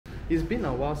It's been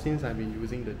a while since I've been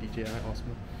using the DJI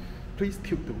Osmo. Please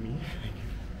tilt to me.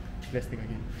 Let's think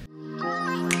again.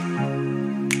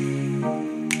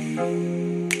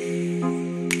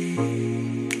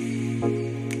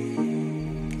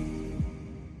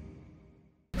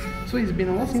 So it's been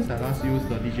a while since I last used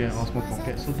the DJI Osmo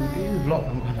Pocket. So today's vlog,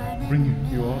 I'm gonna bring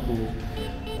you all to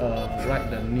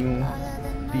ride the new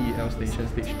DEL station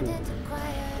stage 2.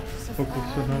 Okay,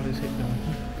 so now let's head down.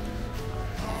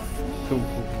 So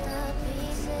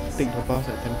take the bus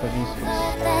at Thomson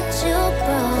first.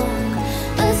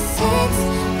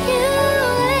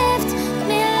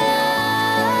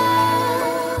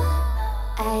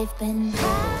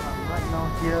 Right now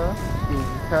here in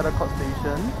Telecom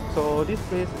Station. So this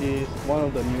place is one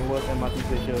of the newest MRT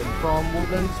stations. From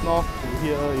Woodlands North to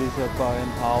here is about an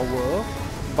hour.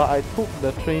 But I took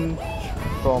the train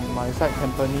from my side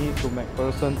company to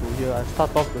MacPherson to here. I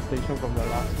start off the station from the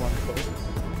last one first.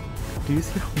 Do you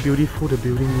see how beautiful the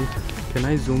building is? Can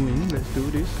I zoom in? Let's do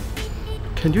this.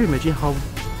 Can you imagine how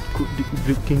good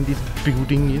looking this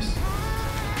building is?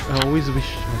 I always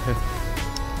wish I had.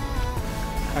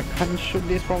 I can't shoot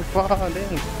this from far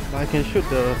then, but I can shoot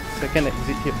the second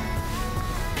exit here.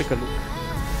 Take a look.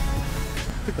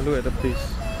 Take a look at the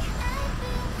place.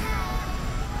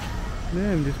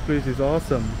 Man, this place is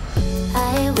awesome.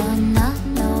 I wanna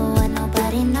know what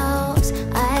nobody knows.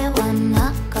 I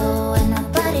wanna go where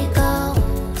nobody goes.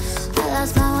 I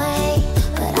lost my way,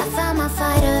 but I found my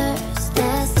fighter's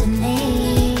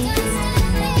destiny.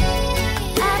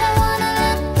 I don't wanna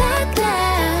look back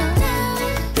now,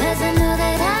 'cause I know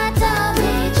that I don't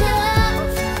need your love.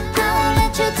 I won't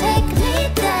let you take me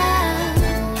down,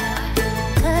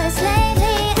 'cause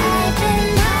lately I've been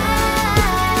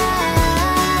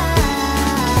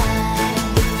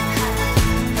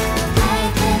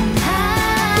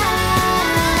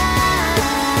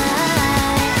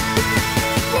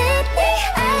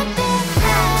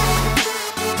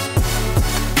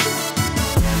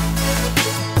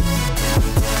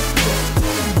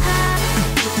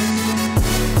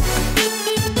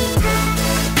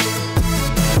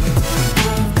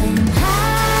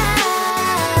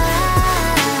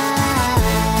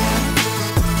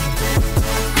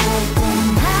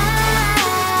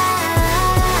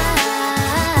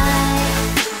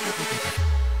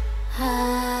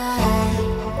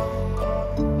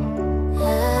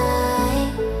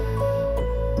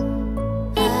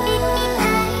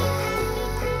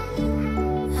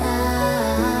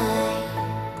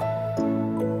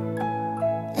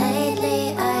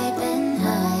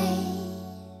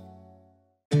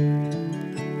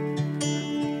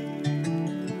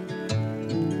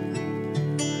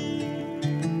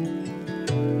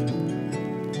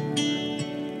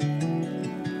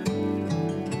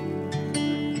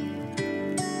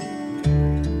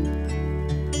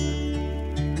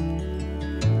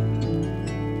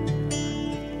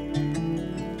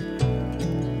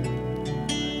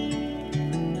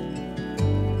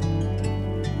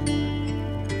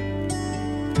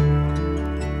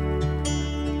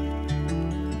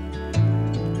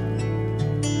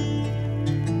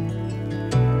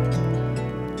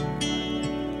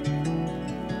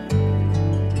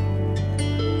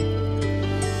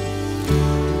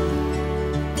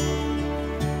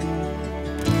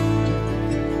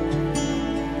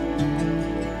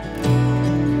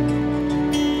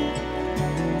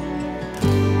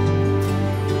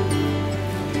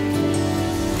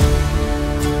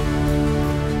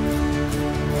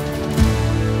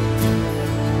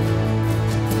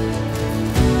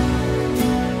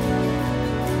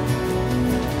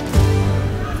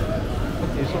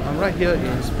right here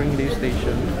in Springleaf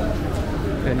Station,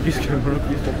 and this camera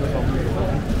please focus on me.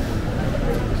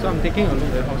 So I'm taking a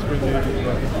look at how Springleaf looks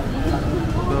like.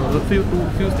 The few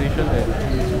station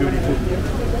is beautiful.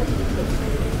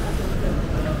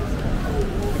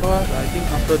 Because I think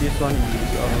after this one is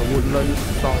Woodlands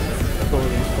South, so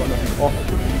it's gonna be off.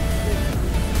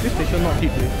 This station not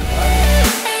cheap.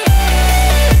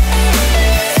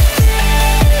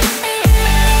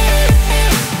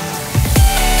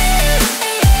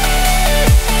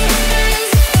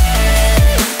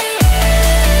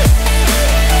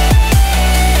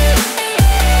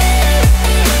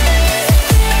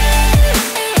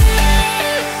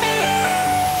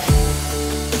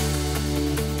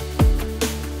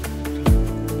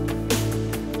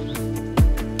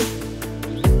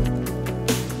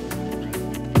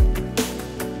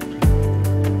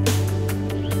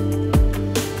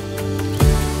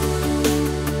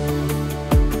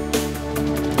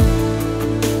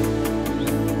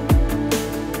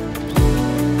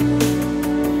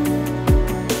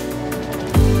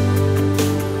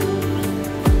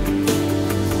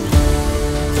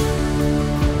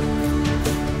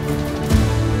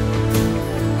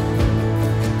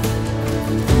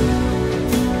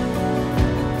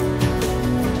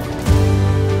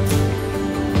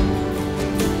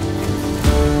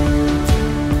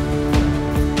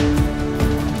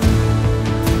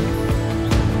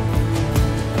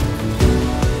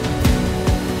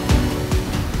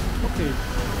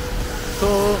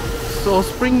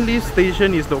 So Springleaf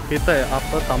Station is located at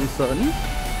Upper Thomson,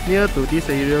 near to this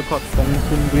area called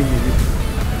Thomson East.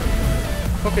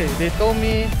 Okay, they told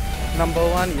me number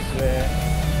 1 is where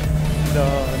the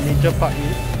nature park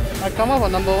is. I come up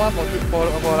on number 1 for a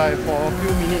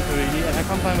few minutes already, and I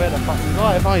can't find where the park is. All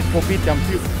I found is kopitiam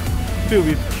filled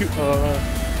with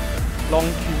long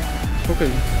queue. Okay,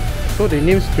 so they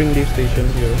named Springleaf Station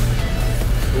here.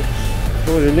 Oops.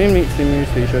 So they named it Springleaf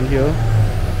Station here.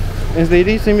 And the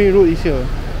Springleaf Road is here.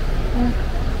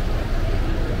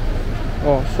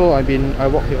 Oh, so I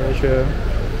walk here actually.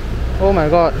 Oh my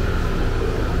god.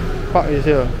 Park is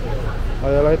here. I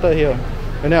alighted here.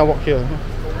 And then I walk here.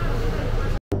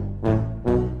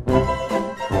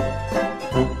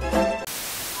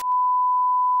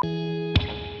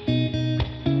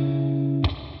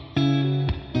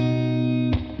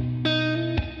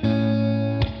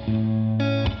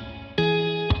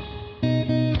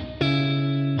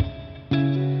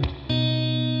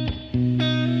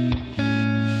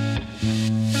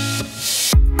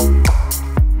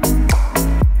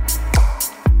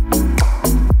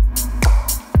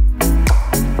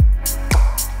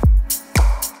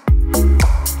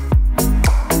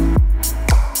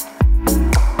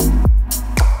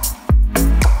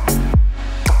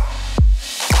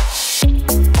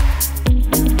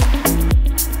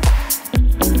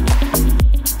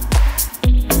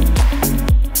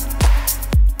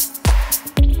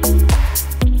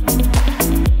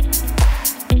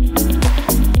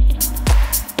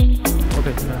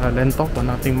 Lentor got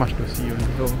nothing much to see,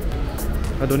 so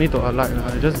I don't need to alight.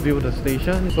 I just view the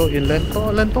station. So in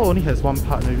Lentor only has one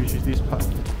part, which is this part.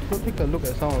 So take a look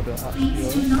at some of the art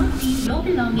here. Please do not leave your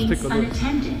belongings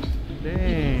unattended.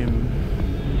 Damn.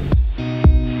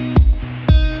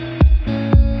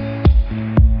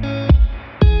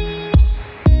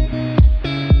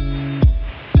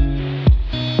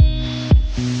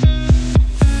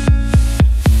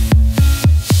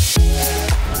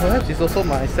 Perhaps it's also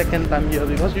my second time here,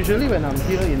 because usually when I'm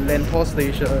here in Lentor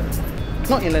Station,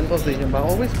 not in Lentor Station, but I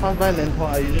always pass by Lentor,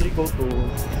 I usually go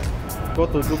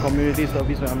to do community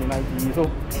service when I'm in IT. So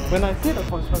when I see the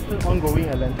construction ongoing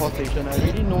at Lentor Station, I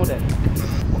already know that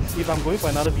if I'm going for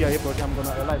another BIA project, I'm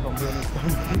gonna alight from here next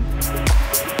time.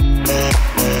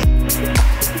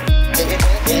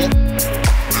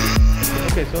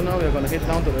 Okay, so now we're gonna head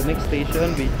down to the next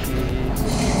station, which is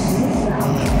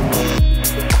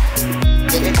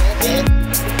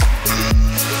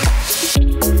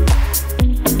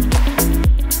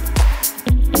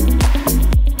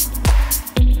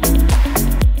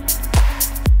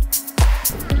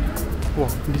wow,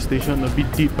 this station a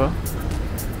bit deep.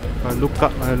 I look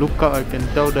up, I can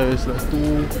tell there is like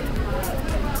two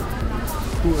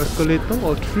escalator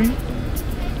or 3.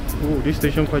 Oh, this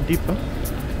station quite deep.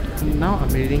 Now I'm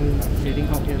heading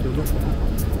out here to look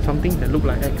for something that look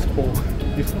like Expo.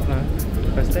 If not,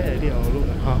 if I stare at it, I'll look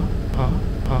like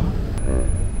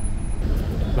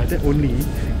like that only.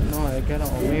 Now I get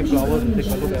out of Mayflower to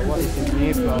take a look at what is in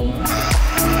Mayflower.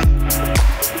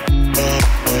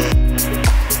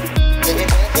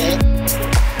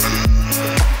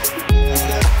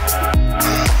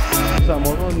 So I'm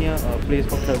also near a place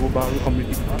called Travel Bar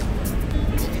Community Club.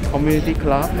 Community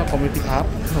Club, not Community Club.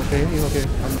 Okay.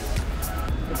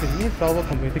 Okay, Mayflower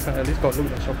Community Club at least got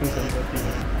look at shopping center thing.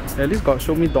 At least got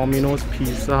show me Domino's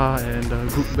Pizza and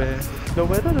Group Bear. The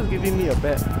weather just giving me a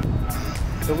bad.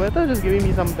 The weather just giving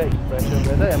me some bad impression.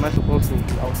 Whether am I supposed to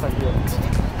be outside here?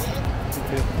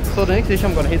 Okay. So the next station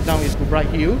I'm gonna head down is to Bright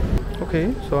Hill.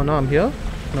 Okay, so now I'm here.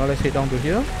 Now let's head down to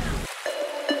here.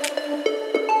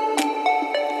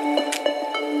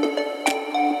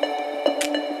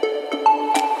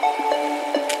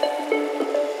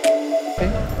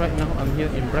 Right now I'm here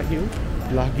in Bright Hill.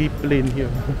 Lagi Plain here.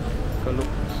 Look.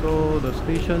 So the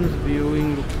station's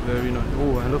viewing looks very nice.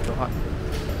 Oh, I love the art.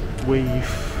 Wave.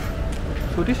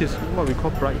 So this is what we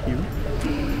call Bright Hill.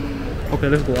 Okay,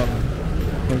 let's go up.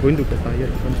 I'm going to get tired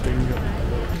if I'm staying here.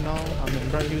 Now I'm in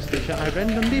Bright Hill station. I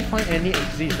randomly find any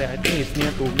exit that I think is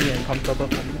near to me and comfortable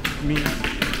for me.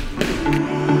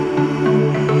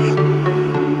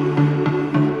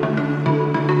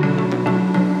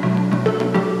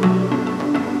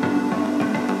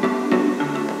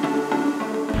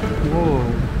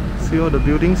 See all the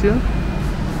buildings here?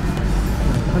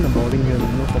 Kind of boring here,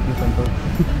 no shopping center.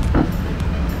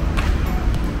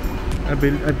 I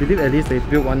believe at least they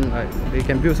built one, they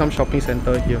can build some shopping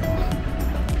center here.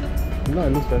 Now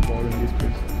it looks very boring, this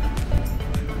place.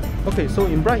 Okay, so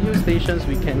in Bright Hill stations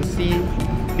we can see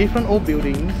different old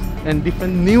buildings and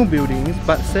different new buildings,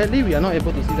 but sadly we are not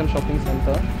able to see some shopping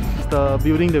center. The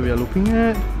building that we are looking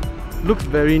at looks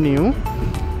very new,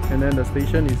 and then the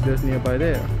station is just nearby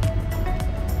there.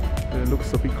 It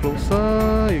looks a bit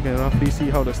closer. You can roughly see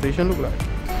how the station looks like.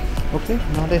 Okay,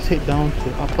 now let's head down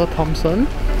to Upper Thomson.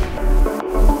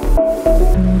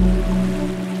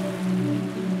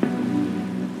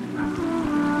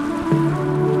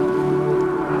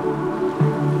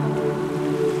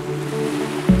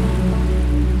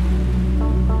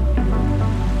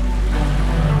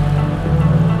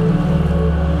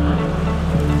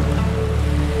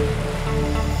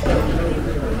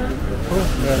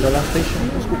 Yeah, the last station.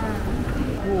 Let's go.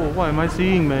 Whoa, what am I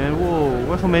seeing, man? Whoa,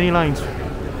 why so many lines?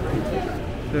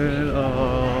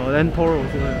 Then Toro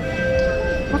also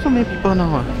there. Why so many people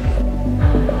now?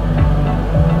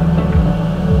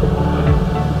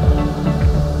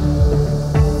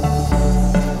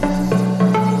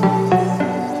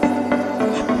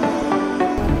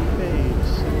 Okay,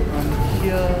 so I'm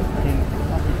here in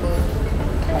Upper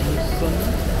Thomson.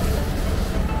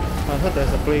 I heard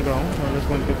there's a playground. I'm just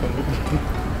going to take a look.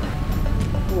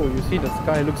 Oh, you see the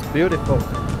sky looks beautiful.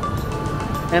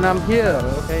 And I'm here,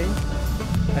 okay?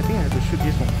 I think I have to shoot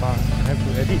this from far. I have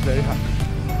to edit very hard.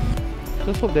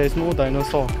 Just hope there is no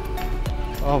dinosaur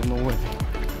out of nowhere.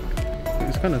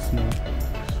 It's kind of small,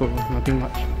 so nothing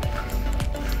much.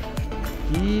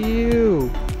 You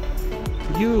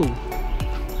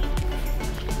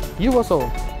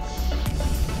also.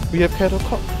 We have cattle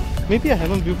court. Maybe I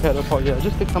haven't viewed cattle court yet. I'll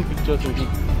just take some pictures with it.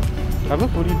 I haven't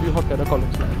fully viewed how cattle court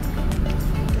looks like.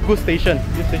 Good station.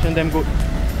 This station damn good.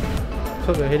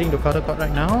 So we're heading to cattle court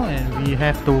right now and we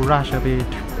have to rush a bit.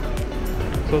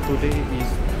 So today is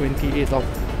 28th of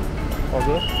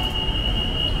August.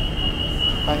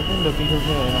 I end the video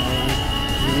here and I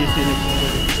release it next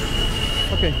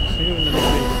video. Okay, see you in the next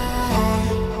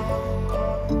video.